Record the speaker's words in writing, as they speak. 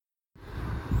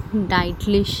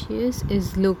Dightlicious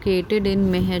is located in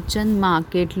Meherchand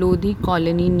Market, Lodhi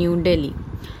Colony, New Delhi.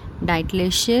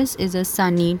 Dightlicious is a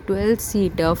sunny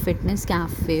 12-seater fitness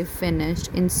cafe finished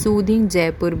in soothing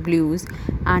Jaipur blues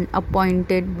and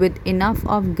appointed with enough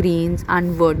of greens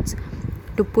and woods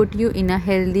to put you in a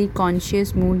healthy,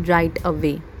 conscious mood right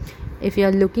away. If you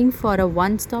are looking for a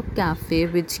one-stop cafe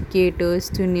which caters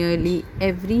to nearly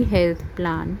every health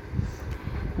plan,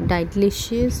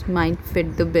 Dightlicious might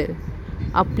fit the bill.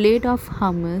 A plate of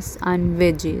hummus and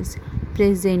veggies,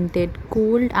 presented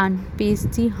cold and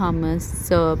pasty hummus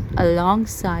served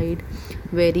alongside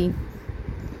very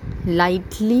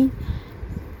lightly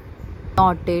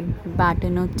dotted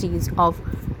baton cheese of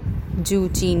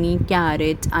zucchini,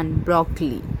 carrots, and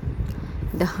broccoli.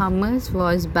 The hummus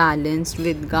was balanced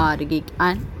with garlic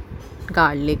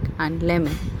and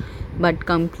lemon, but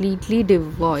completely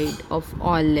devoid of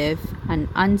olive and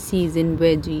unseasoned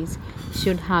veggies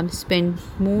should have spent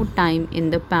more time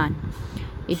in the pan.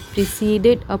 It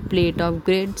preceded a plate of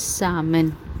grilled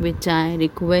salmon, which I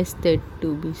requested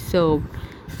to be served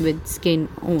with skin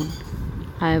on.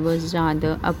 I was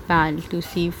rather appalled to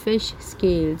see fish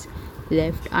scales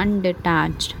left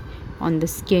undetached on the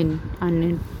skin, and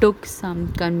it took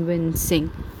some convincing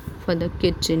for the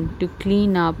kitchen to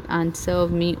clean up and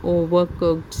serve me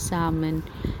overcooked salmon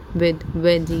with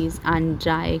veggies and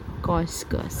dry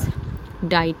couscous.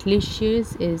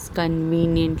 Dightlicious is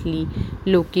conveniently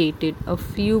located a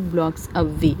few blocks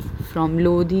away from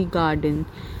Lodhi Garden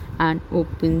and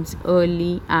opens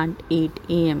early at 8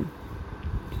 am.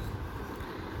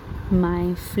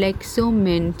 My Flexo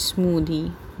Mint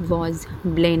smoothie was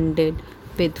blended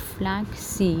with flax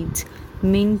seeds,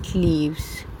 mint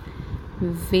leaves,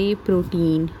 whey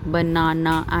protein,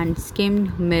 banana, and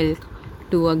skimmed milk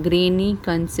to a grainy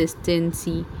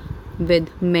consistency with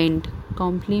mint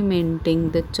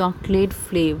complementing the chocolate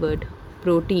flavored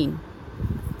protein.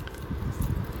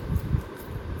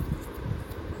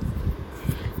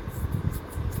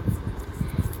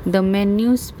 The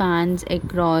menu spans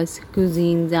across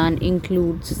cuisines and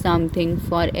includes something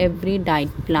for every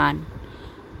diet plan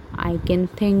I can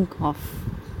think of: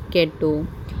 keto,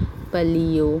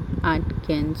 paleo,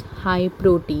 Atkins, high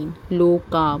protein, low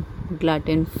carb,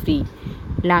 gluten free,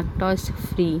 lactose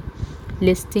free,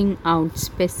 listing out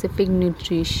specific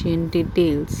nutrition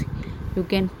details. You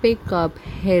can pick up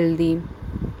healthy,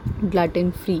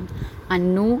 gluten free,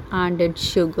 and no added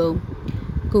sugar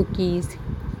cookies,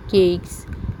 cakes,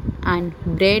 and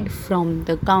bread from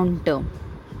the counter.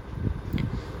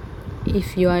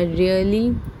 If you are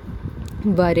really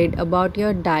worried about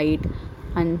your diet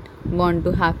and want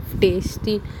to have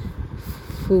tasty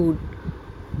food,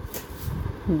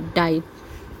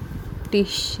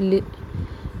 Dietitious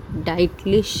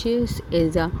Dightlicious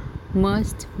is a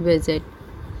must visit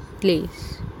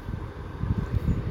place.